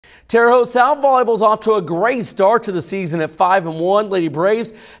Terre Haute South Volleyball's off to a great start to the season at 5-1. Lady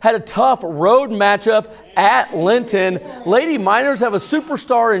Braves had a tough road matchup at Linton. Lady Miners have a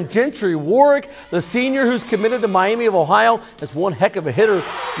superstar in Gentry Warwick, the senior who's committed to Miami of Ohio. Is one heck of a hitter.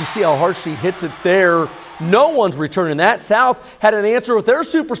 You see how hard she hits it there. No one's returning that. South had an answer with their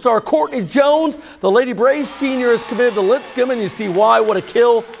superstar, Courtney Jones. The Lady Braves senior is committed to Lipscomb, and you see why. What a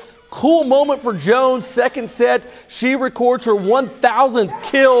kill. Cool moment for Jones. Second set, she records her 1,000th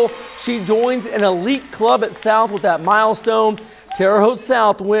kill. She joins an elite club at South with that milestone. Terre Haute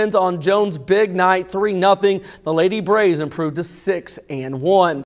South wins on Jones' big night, 3-0. The Lady Braves improved to 6-1.